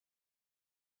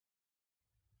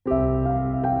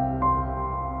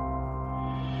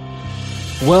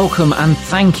Welcome and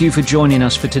thank you for joining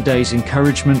us for today's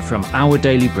encouragement from Our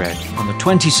Daily Bread on the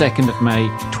 22nd of May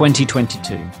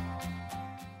 2022.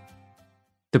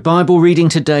 The Bible reading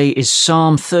today is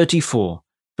Psalm 34,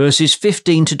 verses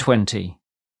 15 to 20.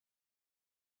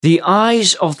 The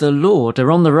eyes of the Lord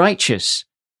are on the righteous,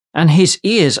 and his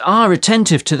ears are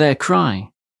attentive to their cry.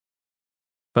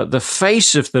 But the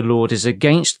face of the Lord is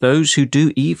against those who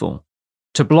do evil,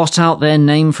 to blot out their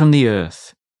name from the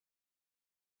earth.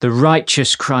 The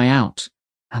righteous cry out,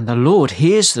 and the Lord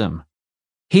hears them.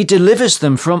 He delivers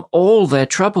them from all their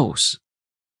troubles.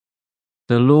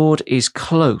 The Lord is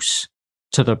close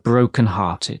to the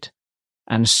brokenhearted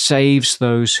and saves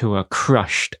those who are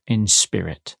crushed in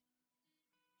spirit.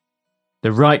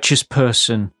 The righteous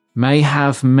person may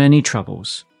have many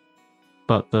troubles,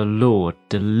 but the Lord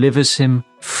delivers him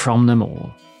from them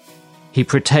all. He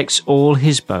protects all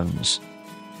his bones.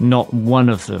 Not one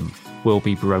of them will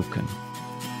be broken.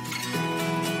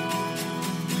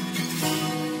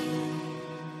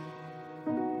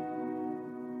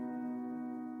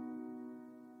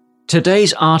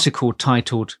 Today's article,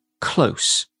 titled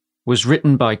Close, was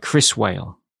written by Chris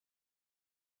Whale.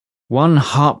 One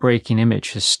heartbreaking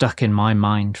image has stuck in my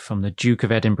mind from the Duke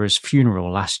of Edinburgh's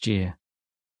funeral last year.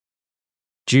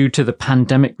 Due to the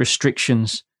pandemic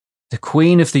restrictions, the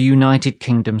Queen of the United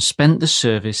Kingdom spent the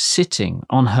service sitting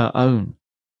on her own,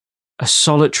 a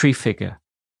solitary figure,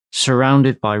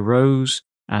 surrounded by rows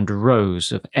and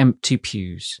rows of empty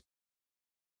pews,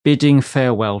 bidding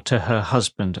farewell to her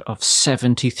husband of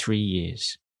 73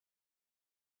 years.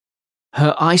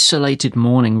 Her isolated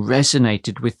mourning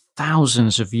resonated with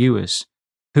thousands of viewers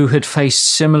who had faced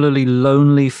similarly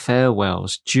lonely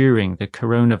farewells during the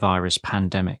coronavirus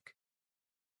pandemic.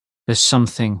 There's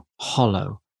something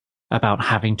hollow about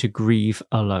having to grieve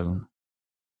alone.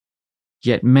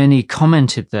 Yet many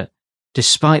commented that,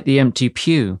 despite the empty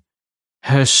pew,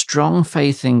 her strong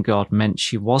faith in God meant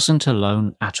she wasn't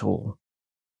alone at all.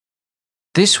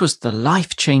 This was the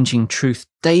life-changing truth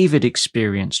David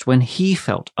experienced when he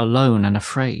felt alone and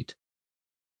afraid.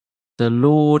 The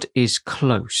Lord is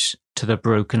close to the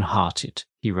brokenhearted,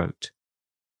 he wrote.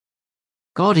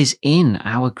 God is in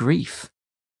our grief,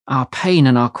 our pain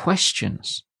and our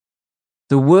questions.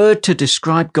 The word to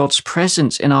describe God's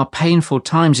presence in our painful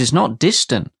times is not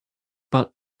distant,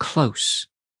 but close.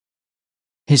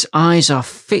 His eyes are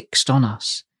fixed on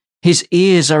us. His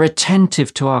ears are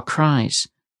attentive to our cries,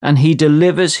 and he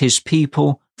delivers his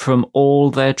people from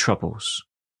all their troubles.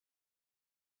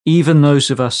 Even those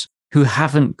of us who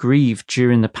haven't grieved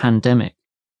during the pandemic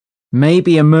may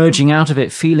be emerging out of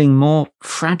it feeling more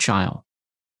fragile,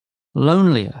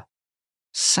 lonelier,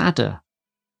 sadder,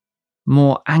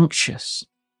 more anxious.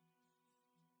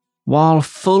 While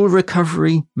full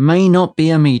recovery may not be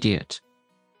immediate,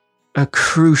 a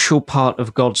crucial part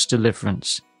of God's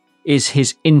deliverance is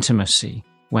his intimacy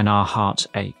when our hearts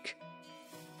ache.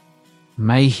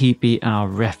 May he be our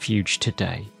refuge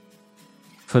today,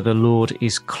 for the Lord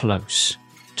is close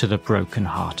to the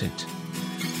brokenhearted.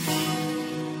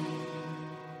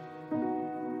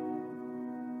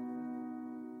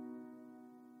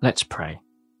 Let's pray.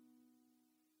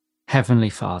 Heavenly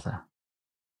Father,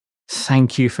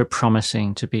 thank you for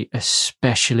promising to be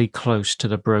especially close to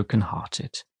the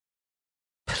brokenhearted.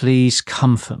 Please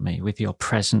comfort me with your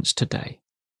presence today.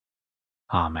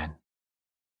 Amen.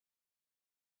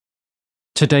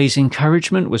 Today's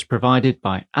encouragement was provided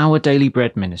by Our Daily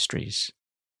Bread Ministries.